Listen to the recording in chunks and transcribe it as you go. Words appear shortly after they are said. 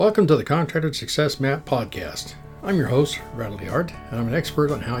Welcome to the Contractor Success Map podcast. I'm your host, Bradley Hart, and I'm an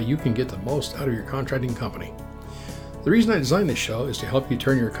expert on how you can get the most out of your contracting company. The reason I designed this show is to help you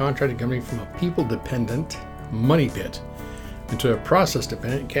turn your contracting company from a people-dependent money pit into a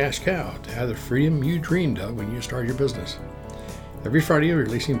process-dependent cash cow to have the freedom you dreamed of when you started your business. Every Friday, we're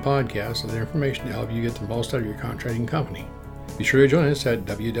releasing podcasts with information to help you get the most out of your contracting company. Be sure to join us at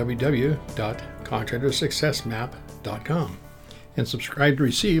www.contractorsuccessmap.com. and subscribe to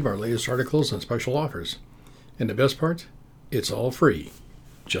receive our latest articles and special offers. And the best part, it's all free,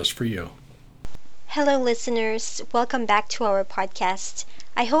 just for you. Hello, listeners. Welcome back to our podcast.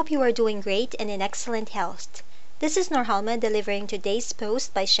 I hope you are doing great and in excellent health. This is Norhalma delivering today's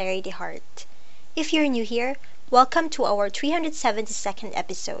post by Sherry DeHart. If you're new here, welcome to our 372nd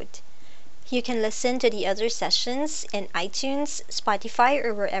episode. You can listen to the other sessions in iTunes, Spotify,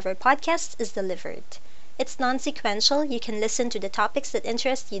 or wherever podcast is delivered. It's non-sequential. You can listen to the topics that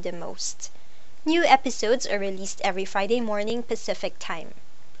interest you the most. New episodes are released every Friday morning Pacific Time.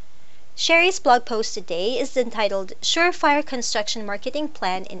 Sherry's blog post today is entitled Surefire Construction Marketing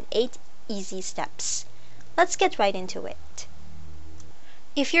Plan in 8 Easy Steps. Let's get right into it.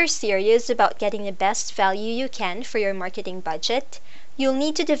 If you're serious about getting the best value you can for your marketing budget, you'll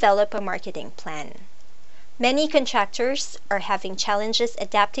need to develop a marketing plan. Many contractors are having challenges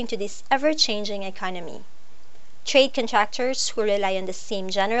adapting to this ever-changing economy. Trade contractors who rely on the same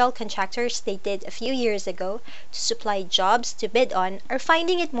general contractors they did a few years ago to supply jobs to bid on are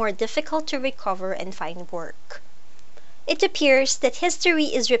finding it more difficult to recover and find work. It appears that history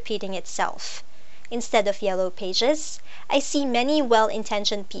is repeating itself. Instead of yellow pages, I see many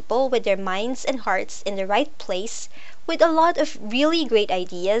well-intentioned people with their minds and hearts in the right place with a lot of really great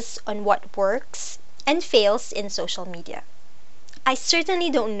ideas on what works and fails in social media. I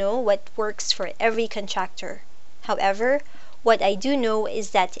certainly don't know what works for every contractor. However, what I do know is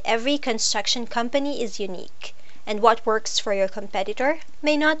that every construction company is unique, and what works for your competitor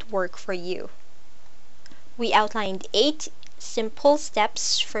may not work for you. We outlined 8 simple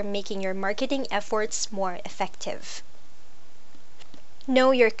steps for making your marketing efforts more effective.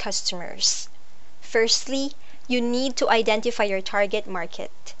 Know your customers. Firstly, you need to identify your target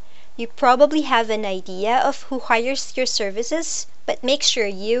market. You probably have an idea of who hires your services, but make sure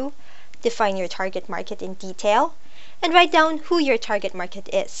you define your target market in detail and write down who your target market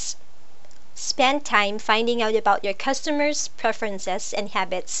is. Spend time finding out about your customers' preferences and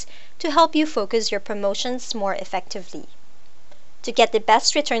habits to help you focus your promotions more effectively. To get the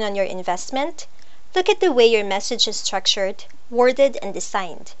best return on your investment, look at the way your message is structured, worded, and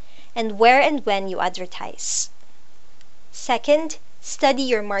designed, and where and when you advertise. Second, study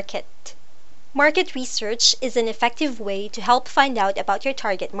your market. Market research is an effective way to help find out about your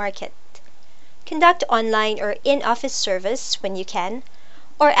target market. Conduct online or in-office service when you can,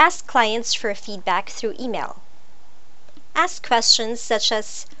 or ask clients for feedback through email. Ask questions such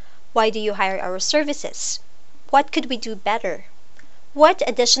as, why do you hire our services? What could we do better? What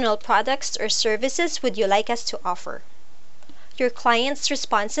additional products or services would you like us to offer? Your clients'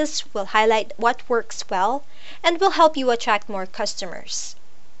 responses will highlight what works well and will help you attract more customers.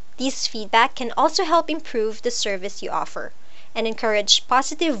 These feedback can also help improve the service you offer and encourage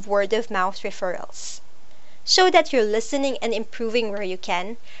positive word-of-mouth referrals. Show that you're listening and improving where you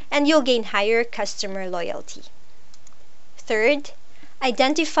can, and you'll gain higher customer loyalty. Third,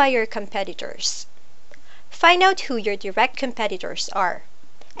 identify your competitors. Find out who your direct competitors are,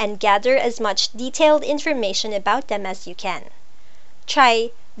 and gather as much detailed information about them as you can.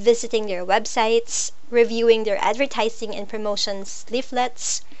 Try visiting their websites, reviewing their advertising and promotions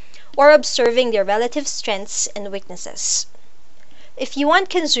leaflets, or observing their relative strengths and weaknesses. If you want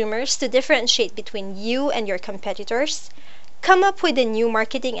consumers to differentiate between you and your competitors, come up with a new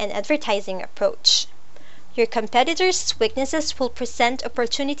marketing and advertising approach. Your competitors' weaknesses will present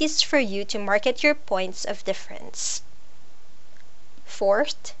opportunities for you to market your points of difference.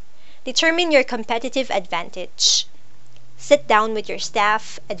 Fourth, determine your competitive advantage. Sit down with your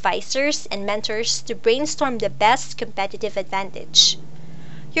staff, advisors, and mentors to brainstorm the best competitive advantage.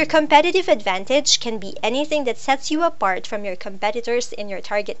 Your competitive advantage can be anything that sets you apart from your competitors in your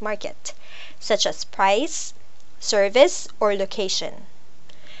target market, such as price, service, or location.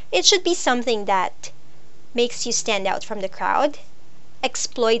 It should be something that makes you stand out from the crowd,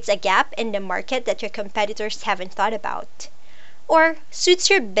 exploits a gap in the market that your competitors haven't thought about, or suits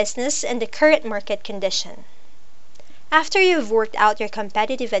your business and the current market condition. After you've worked out your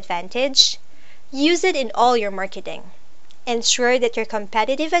competitive advantage, use it in all your marketing. Ensure that your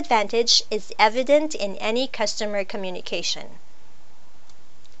competitive advantage is evident in any customer communication.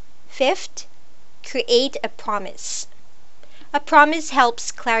 Fifth, create a promise. A promise helps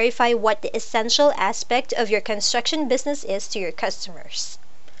clarify what the essential aspect of your construction business is to your customers.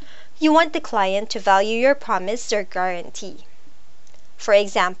 You want the client to value your promise or guarantee. For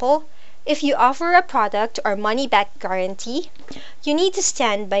example, if you offer a product or money-back guarantee, you need to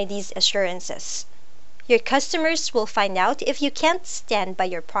stand by these assurances. Your customers will find out if you can't stand by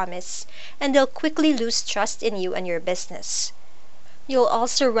your promise, and they'll quickly lose trust in you and your business. You'll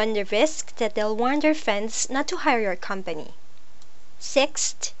also run the risk that they'll warn their friends not to hire your company.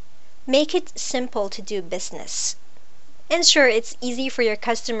 Sixth, make it simple to do business. Ensure it's easy for your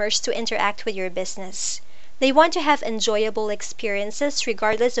customers to interact with your business. They want to have enjoyable experiences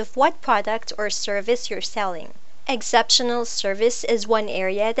regardless of what product or service you're selling. Exceptional service is one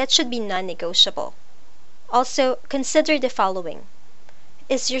area that should be non-negotiable. Also, consider the following.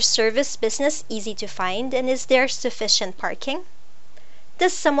 Is your service business easy to find, and is there sufficient parking?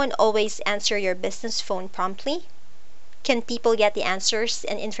 Does someone always answer your business phone promptly? Can people get the answers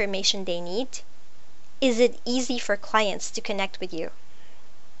and information they need? Is it easy for clients to connect with you?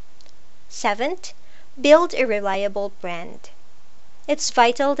 Seventh, build a reliable brand. It's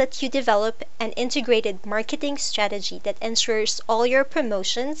vital that you develop an integrated marketing strategy that ensures all your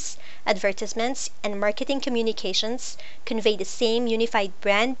promotions, advertisements, and marketing communications convey the same unified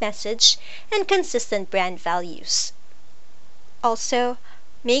brand message and consistent brand values. Also,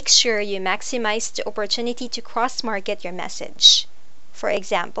 make sure you maximize the opportunity to cross-market your message. For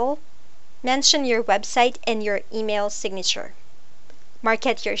example, mention your website and your email signature.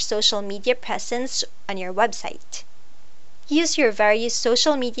 Market your social media presence on your website. Use your various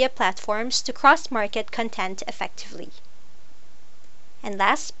social media platforms to cross-market content effectively. And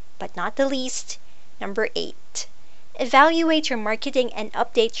last but not the least, number 8. Evaluate your marketing and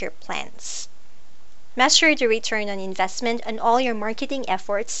update your plans. Measure the return on investment on all your marketing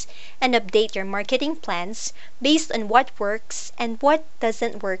efforts and update your marketing plans based on what works and what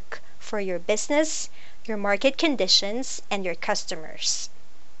doesn't work for your business, your market conditions, and your customers.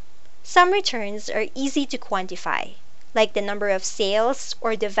 Some returns are easy to quantify, like the number of sales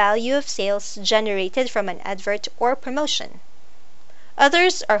or the value of sales generated from an advert or promotion.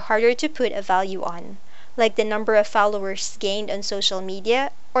 Others are harder to put a value on, like the number of followers gained on social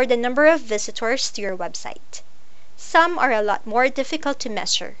media or the number of visitors to your website. Some are a lot more difficult to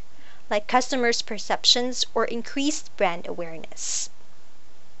measure, like customers' perceptions or increased brand awareness.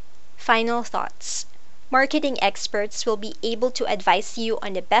 Final thoughts. Marketing experts will be able to advise you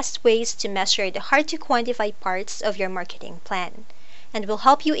on the best ways to measure the hard-to-quantify parts of your marketing plan, and will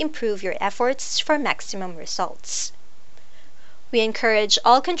help you improve your efforts for maximum results. We encourage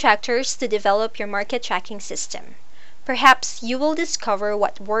all contractors to develop your market tracking system. Perhaps you will discover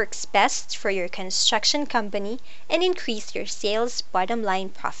what works best for your construction company and increase your sales bottom line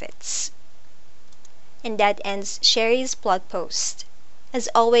profits. And that ends Sherry's blog post. As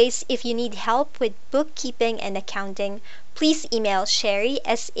always, if you need help with bookkeeping and accounting, please email Sherry,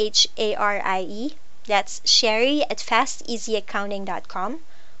 S-H-A-R-I-E, that's Sherry at fasteasyaccounting.com,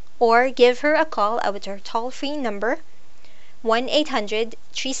 or give her a call at her toll-free number,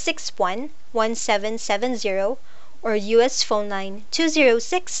 1-800-361-1770, or US phone line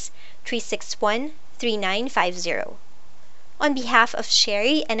 206-361-3950. On behalf of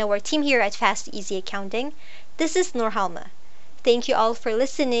Sherry and our team here at Fast Easy Accounting, this is Norhalma. Thank you all for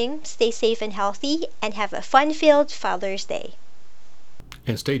listening. Stay safe and healthy, and have a fun-filled Father's Day.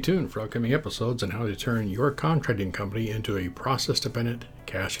 And stay tuned for upcoming episodes on how to turn your contracting company into a process-dependent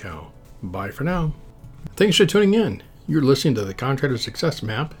cash cow. Bye for now. Thanks for tuning in. You're listening to the Contractor Success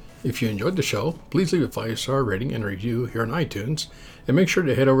Map. If you enjoyed the show, please leave a 5-star rating and review here on iTunes, and make sure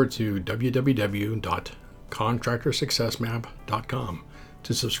to head over to www.contractorsuccessmap.com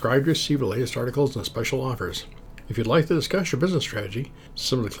to subscribe to receive the latest articles and special offers. If you'd like to discuss your business strategy,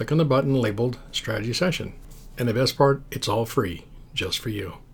 simply click on the button labeled Strategy Session. And the best part, it's all free, just for you.